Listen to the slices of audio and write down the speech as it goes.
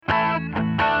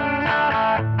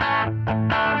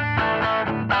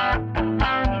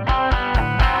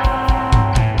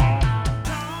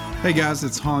Hey guys,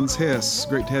 it's Hans Hess.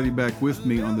 Great to have you back with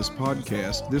me on this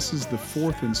podcast. This is the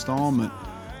fourth installment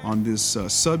on this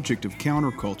subject of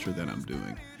counterculture that I'm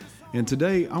doing. And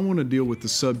today I want to deal with the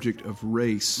subject of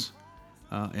race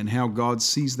and how God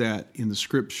sees that in the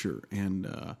Scripture, and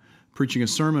preaching a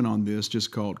sermon on this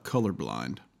just called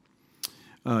Colorblind.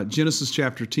 Genesis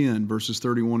chapter 10, verses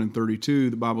 31 and 32,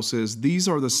 the Bible says, "These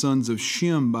are the sons of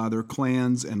Shem by their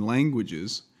clans and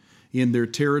languages, in their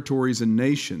territories and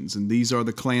nations, and these are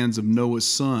the clans of Noah's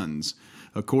sons,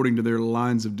 according to their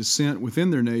lines of descent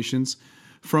within their nations.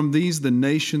 From these the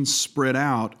nations spread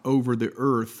out over the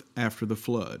earth after the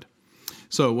flood."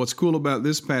 So what's cool about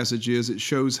this passage is it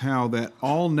shows how that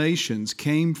all nations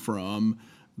came from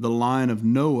the line of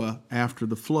Noah after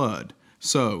the flood.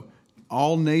 So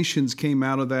all nations came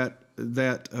out of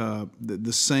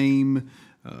the same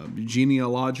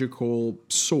genealogical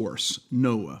source,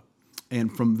 Noah. And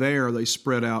from there, they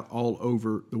spread out all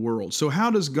over the world. So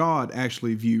how does God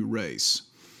actually view race?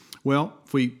 Well,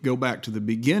 if we go back to the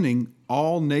beginning,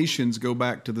 all nations go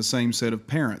back to the same set of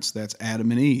parents. That's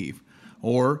Adam and Eve.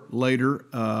 Or later,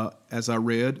 as I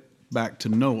read, back to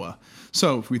Noah.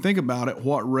 So if we think about it,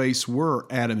 what race were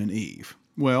Adam and Eve?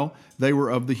 Well, they were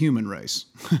of the human race.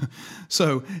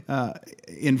 So,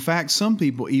 in fact, some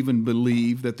people even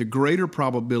believe that the greater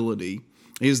probability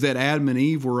is that Adam and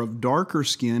Eve were of darker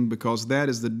skin because that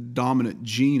is the dominant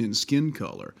gene in skin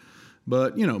color.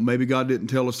 But, maybe God didn't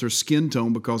tell us their skin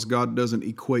tone because God doesn't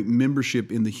equate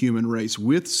membership in the human race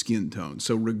with skin tone.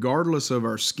 So regardless of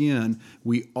our skin,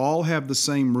 we all have the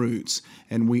same roots,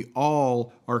 and we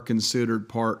all are considered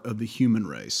part of the human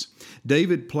race.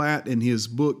 David Platt, in his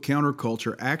book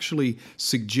Counterculture, actually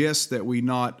suggests that we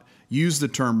not use the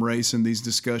term race in these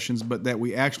discussions, but that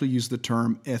we actually use the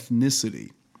term ethnicity.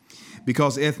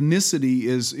 Because ethnicity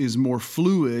is more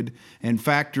fluid and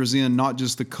factors in not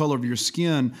just the color of your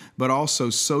skin, but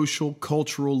also social,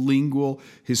 cultural, lingual,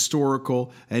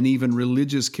 historical, and even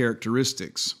religious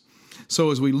characteristics.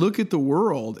 So as we look at the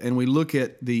world and we look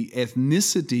at the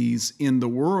ethnicities in the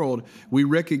world, we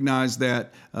recognize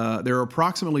that there are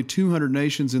approximately 200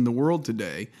 nations in the world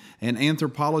today, and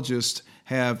anthropologists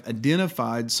have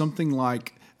identified something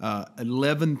like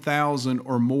 11,000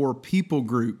 or more people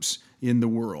groups in the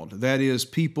world. That is,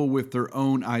 people with their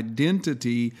own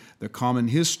identity, their common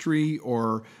history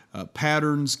or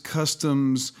patterns,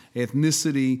 customs,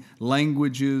 ethnicity,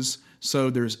 languages.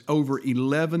 So there's over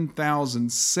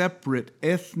 11,000 separate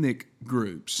ethnic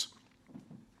groups.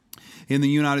 In the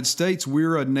United States,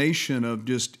 we're a nation of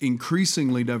just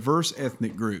increasingly diverse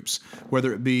ethnic groups,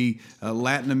 whether it be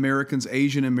Latin Americans,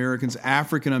 Asian Americans,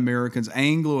 African Americans,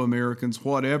 Anglo Americans,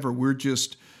 whatever. We're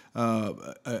just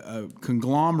a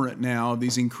conglomerate now of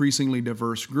these increasingly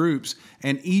diverse groups,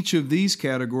 and each of these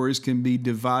categories can be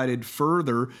divided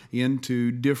further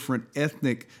into different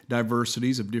ethnic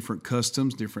diversities of different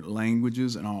customs, different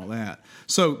languages, and all that.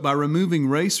 So by removing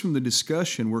race from the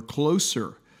discussion, we're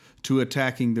closer to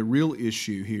attacking the real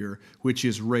issue here, which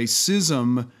is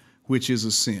racism, which is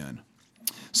a sin.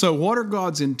 So what are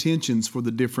God's intentions for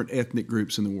the different ethnic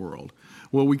groups in the world?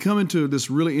 Well, we come into this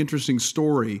really interesting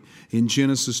story in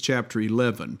Genesis chapter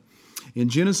 11. In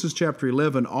Genesis chapter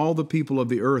 11, all the people of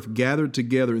the earth gathered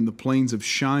together in the plains of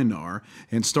Shinar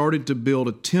and started to build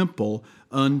a temple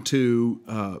unto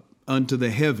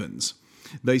the heavens.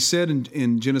 They said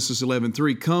in Genesis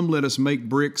 11:3, "Come, let us make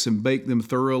bricks and bake them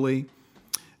thoroughly."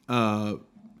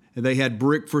 They had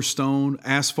brick for stone,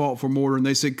 asphalt for mortar, and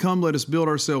they said, "Come, let us build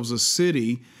ourselves a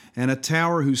city and a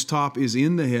tower whose top is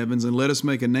in the heavens, and let us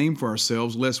make a name for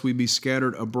ourselves, lest we be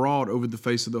scattered abroad over the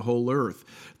face of the whole earth."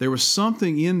 There was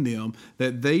something in them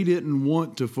that they didn't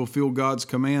want to fulfill God's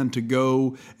command to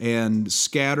go and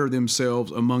scatter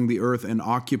themselves among the earth and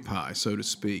occupy, so to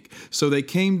speak. So they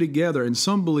came together, and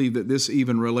some believe that this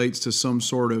even relates to some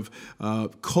sort of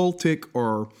cultic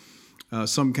or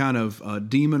some kind of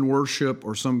demon worship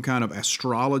or some kind of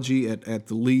astrology at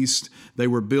the least. They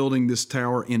were building this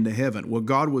tower into heaven. Well,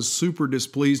 God was super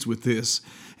displeased with this,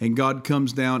 and God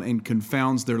comes down and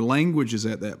confounds their languages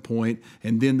at that point,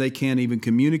 and then they can't even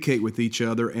communicate with each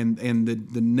other, and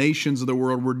the nations of the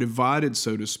world were divided,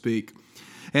 so to speak.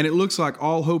 And it looks like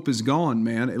all hope is gone,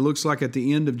 man. It looks like at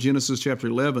the end of Genesis chapter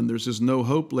 11, there's just no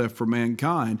hope left for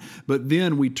mankind. But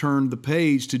then we turn the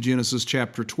page to Genesis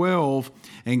chapter 12,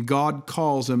 and God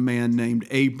calls a man named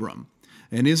Abram.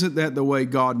 And isn't that the way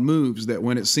God moves, that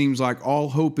when it seems like all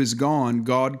hope is gone,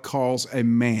 God calls a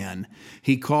man.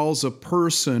 He calls a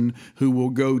person who will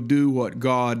go do what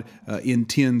God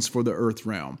intends for the earth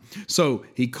realm. So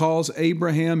he calls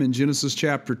Abraham in Genesis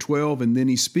chapter 12, and then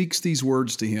he speaks these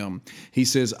words to him. He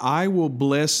says, I will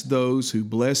bless those who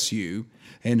bless you,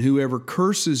 and whoever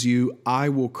curses you, I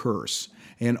will curse.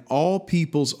 And all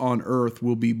peoples on earth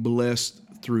will be blessed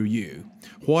through you.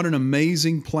 What an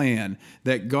amazing plan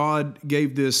that God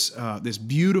gave this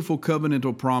beautiful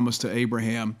covenantal promise to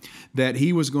Abraham, that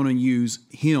he was going to use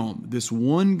him, this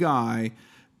one guy,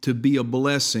 to be a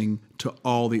blessing to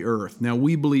all the earth. Now,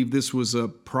 we believe this was a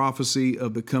prophecy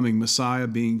of the coming Messiah,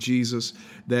 being Jesus,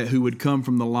 that who would come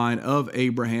from the line of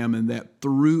Abraham, and that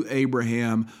through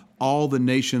Abraham all the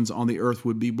nations on the earth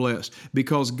would be blessed,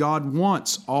 because God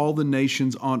wants all the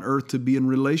nations on earth to be in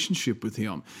relationship with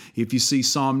Him. If you see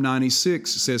Psalm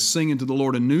 96, it says, sing unto the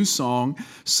Lord a new song,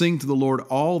 sing to the Lord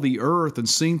all the earth, and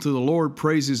sing to the Lord,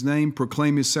 praise His name,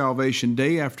 proclaim His salvation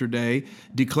day after day,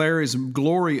 declare His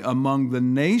glory among the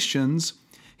nations,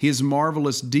 His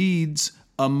marvelous deeds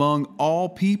among all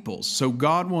peoples. So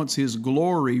God wants His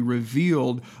glory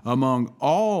revealed among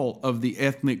all of the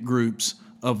ethnic groups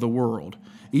of the world.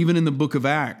 Even in the book of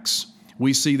Acts,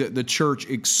 we see that the church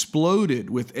exploded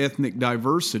with ethnic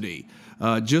diversity.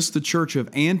 Just the church of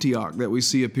Antioch that we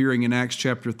see appearing in Acts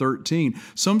chapter 13.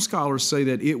 Some scholars say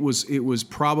that it was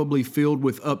probably filled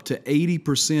with up to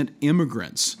 80%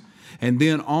 immigrants. And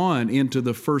then on into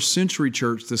the first century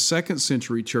church, the second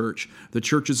century church, the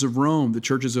churches of Rome, the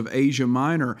churches of Asia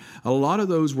Minor, a lot of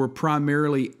those were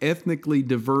primarily ethnically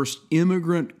diverse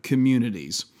immigrant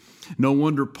communities. No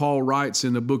wonder Paul writes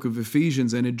in the book of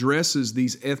Ephesians and addresses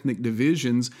these ethnic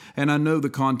divisions. And I know the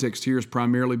context here is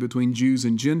primarily between Jews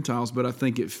and Gentiles, but I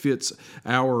think it fits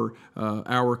our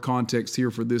context here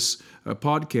for this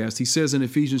podcast. He says in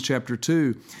Ephesians chapter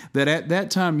 2 that at that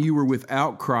time you were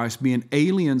without Christ, being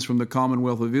aliens from the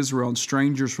commonwealth of Israel and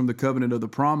strangers from the covenant of the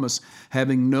promise,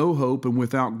 having no hope and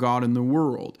without God in the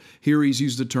world. Here he's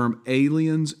used the term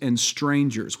aliens and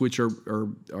strangers, which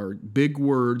are big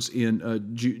words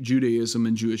in Judaism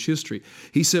and Jewish history.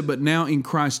 He said, but now in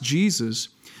Christ Jesus,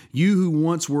 you who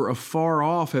once were afar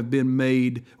off have been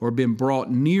made or been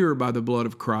brought near by the blood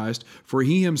of Christ, for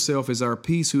He Himself is our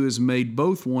peace, who has made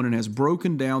both one and has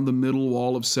broken down the middle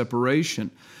wall of separation.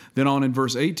 Then on in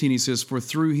verse 18 he says, for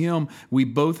through Him we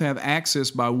both have access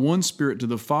by one Spirit to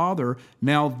the Father.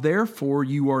 Now therefore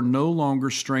you are no longer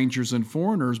strangers and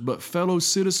foreigners, but fellow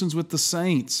citizens with the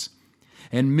saints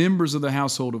and members of the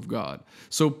household of God.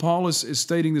 So Paul is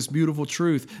stating this beautiful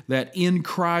truth that in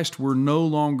Christ we're no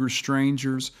longer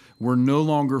strangers, we're no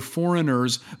longer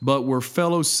foreigners, but we're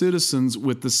fellow citizens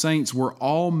with the saints. We're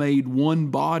all made one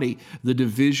body. The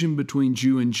division between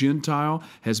Jew and Gentile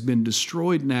has been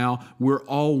destroyed now. We're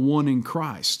all one in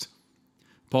Christ.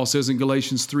 Paul says in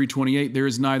Galatians 3:28, there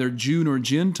is neither Jew nor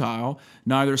Gentile,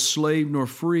 neither slave nor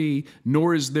free,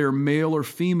 nor is there male or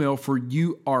female, for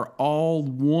you are all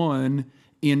one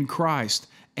in Christ.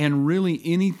 And really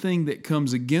anything that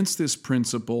comes against this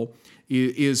principle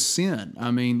is sin.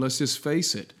 I mean, let's just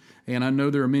face it. And I know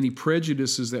there are many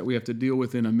prejudices that we have to deal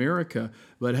with in America,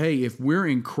 but hey, if we're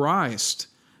in Christ,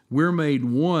 we're made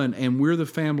one and we're the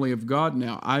family of God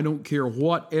now. I don't care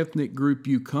what ethnic group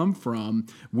you come from,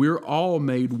 we're all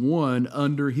made one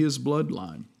under His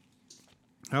bloodline.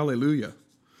 Hallelujah.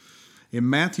 In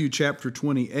Matthew chapter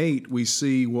 28, we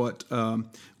see what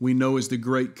we know as the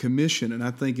Great Commission, and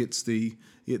I think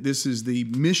this is the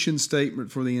mission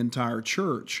statement for the entire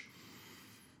church.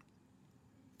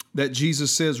 That Jesus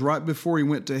says right before He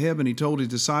went to heaven, He told His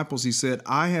disciples, He said,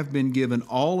 I have been given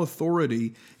all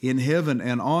authority in heaven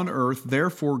and on earth,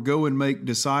 therefore go and make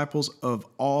disciples of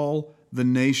all the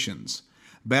nations,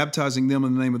 baptizing them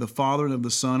in the name of the Father and of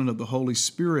the Son and of the Holy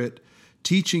Spirit,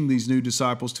 teaching these new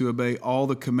disciples to obey all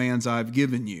the commands I have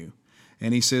given you.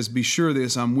 And He says, be sure of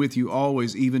this, I'm with you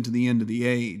always, even to the end of the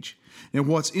age. Now,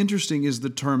 what's interesting is the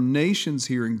term nations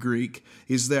here in Greek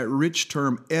is that rich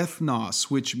term ethnos,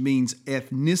 which means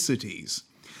ethnicities.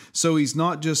 So He's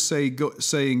not just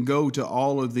saying go to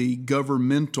all of the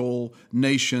governmental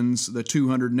nations, the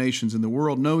 200 nations in the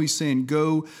world. No, He's saying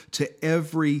go to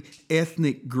every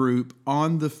ethnic group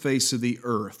on the face of the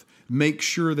earth. Make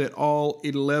sure that all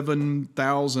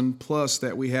 11,000 plus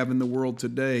that we have in the world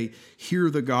today hear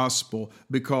the gospel,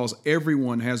 because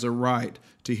everyone has a right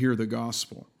to hear the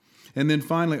gospel. And then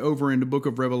finally, over in the book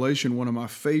of Revelation, one of my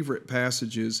favorite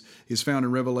passages is found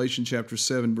in Revelation chapter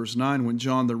 7, verse 9, when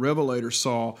John the Revelator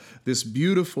saw this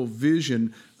beautiful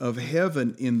vision of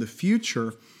heaven in the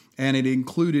future. and it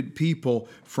included people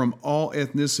from all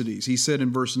ethnicities. He said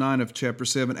in verse 9 of chapter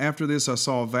 7, "After this I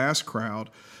saw a vast crowd,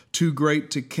 too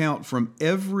great to count, from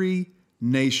every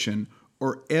nation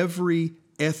or every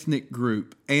ethnic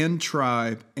group and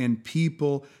tribe and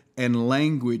people and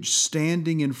language,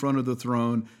 standing in front of the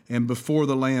throne and before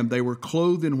the Lamb. They were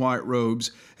clothed in white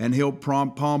robes and held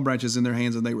palm branches in their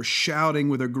hands, and they were shouting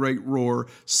with a great roar,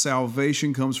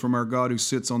 'Salvation comes from our God who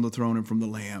sits on the throne and from the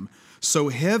Lamb.'" So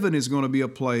heaven is going to be a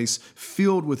place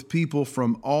filled with people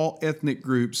from all ethnic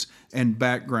groups and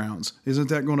backgrounds. Isn't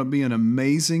that going to be an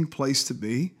amazing place to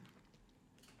be?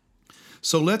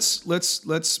 So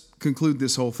let's conclude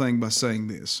this whole thing by saying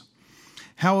this.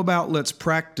 How about let's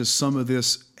practice some of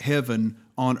this heaven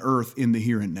on earth in the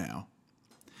here and now?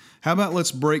 How about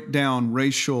let's break down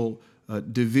racial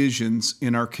divisions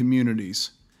in our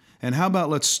communities? And how about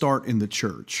let's start in the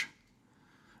church?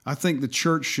 I think the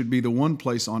church should be the one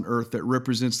place on earth that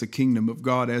represents the kingdom of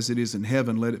God as it is in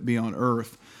heaven. Let it be on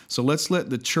earth. So let's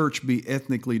let the church be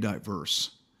ethnically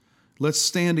diverse. Let's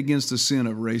stand against the sin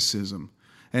of racism.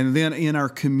 And then in our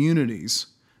communities,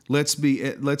 let's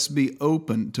be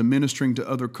open to ministering to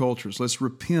other cultures. Let's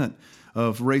repent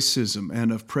of racism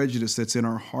and of prejudice that's in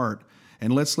our heart.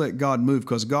 And let's let God move,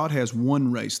 because God has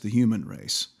one race, the human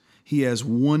race. He has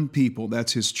one people,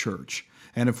 that's His church.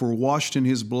 And if we're washed in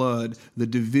His blood, the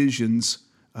divisions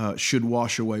should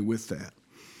wash away with that.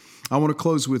 I want to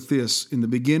close with this. In the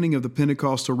beginning of the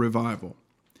Pentecostal revival,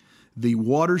 the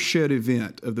watershed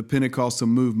event of the Pentecostal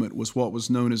movement was what was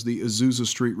known as the Azusa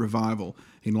Street Revival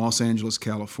in Los Angeles,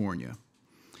 California.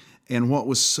 And what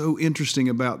was so interesting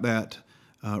about that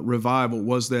revival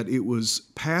was that it was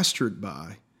pastored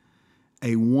by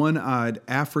a one-eyed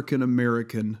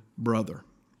African-American brother.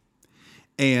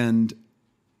 And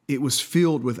it was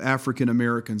filled with African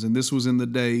Americans, and this was in the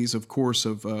days, of course,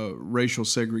 of racial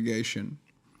segregation.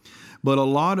 But a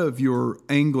lot of your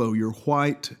Anglo, your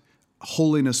white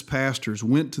holiness pastors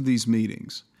went to these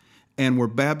meetings and were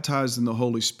baptized in the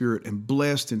Holy Spirit and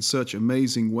blessed in such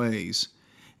amazing ways,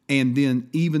 and then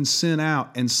even sent out,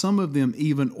 and some of them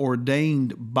even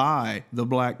ordained by the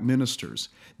black ministers.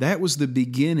 That was the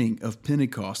beginning of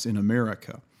Pentecost in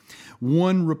America.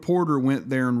 One reporter went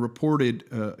there and reported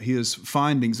his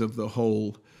findings of the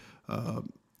whole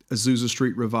Azusa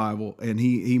Street revival, and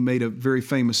he made a very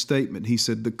famous statement. He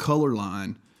said, "The color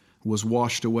line was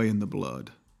washed away in the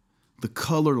blood." The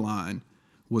color line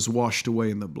was washed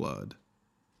away in the blood.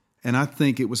 And I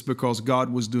think it was because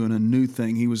God was doing a new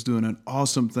thing. He was doing an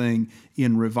awesome thing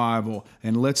in revival,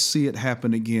 and let's see it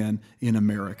happen again in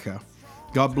America.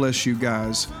 God bless you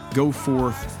guys. Go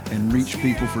forth and reach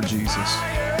people for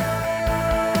Jesus.